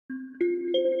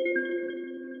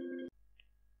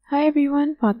Hi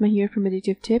everyone, Fatma here from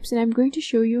Additive Tips, and I'm going to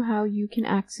show you how you can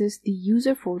access the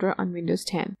user folder on Windows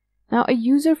 10. Now, a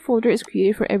user folder is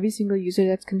created for every single user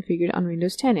that's configured on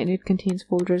Windows 10, and it contains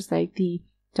folders like the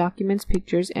Documents,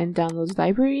 Pictures, and Downloads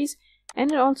libraries,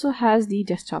 and it also has the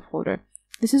Desktop folder.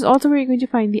 This is also where you're going to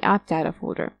find the App Data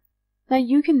folder. Now,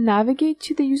 you can navigate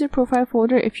to the user profile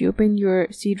folder if you open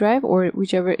your C drive or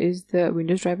whichever is the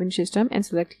Windows drive in your system and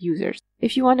select Users.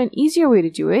 If you want an easier way to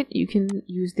do it, you can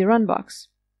use the Run box.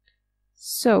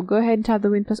 So go ahead and tap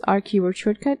the Win+R keyboard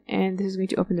shortcut, and this is going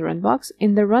to open the Run box.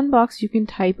 In the Run box, you can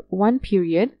type 1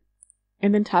 period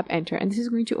and then tap Enter, and this is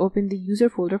going to open the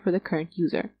user folder for the current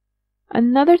user.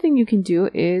 Another thing you can do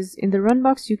is in the Run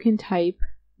box, you can type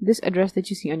this address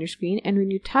that you see on your screen, and when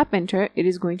you tap Enter, it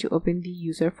is going to open the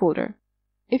user folder.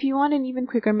 If you want an even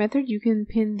quicker method, you can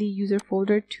pin the user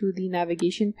folder to the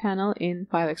navigation panel in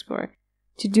File Explorer.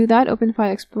 To do that, open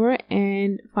File Explorer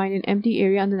and find an empty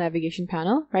area on the navigation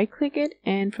panel. Right-click it,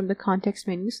 and from the context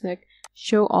menu, select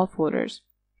Show All Folders.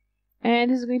 And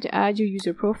this is going to add your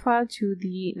user profile to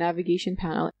the navigation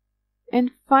panel.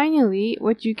 And finally,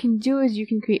 what you can do is you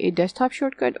can create a desktop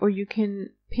shortcut, or you can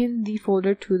pin the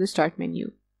folder to the Start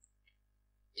menu.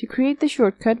 To create the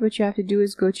shortcut, what you have to do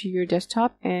is go to your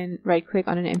desktop and right-click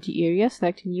on an empty area,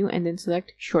 select New, and then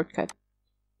select Shortcut.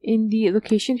 In the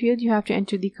location field, you have to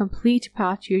enter the complete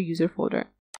path to your user folder.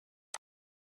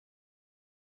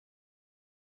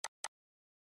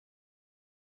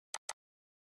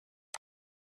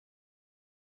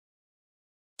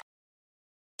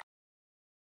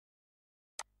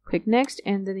 Click Next,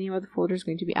 and the name of the folder is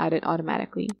going to be added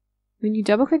automatically. When you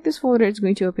double-click this folder, it's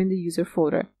going to open the user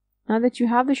folder. Now that you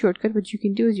have the shortcut, what you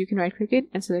can do is you can right-click it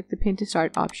and select the Pin to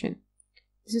Start option.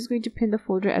 This is going to pin the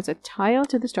folder as a tile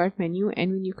to the Start menu,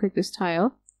 and when you click this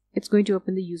tile, it's going to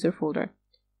open the user folder.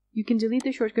 You can delete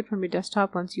the shortcut from your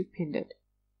desktop once you've pinned it.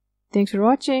 Thanks for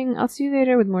watching. I'll see you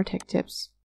later with more tech tips.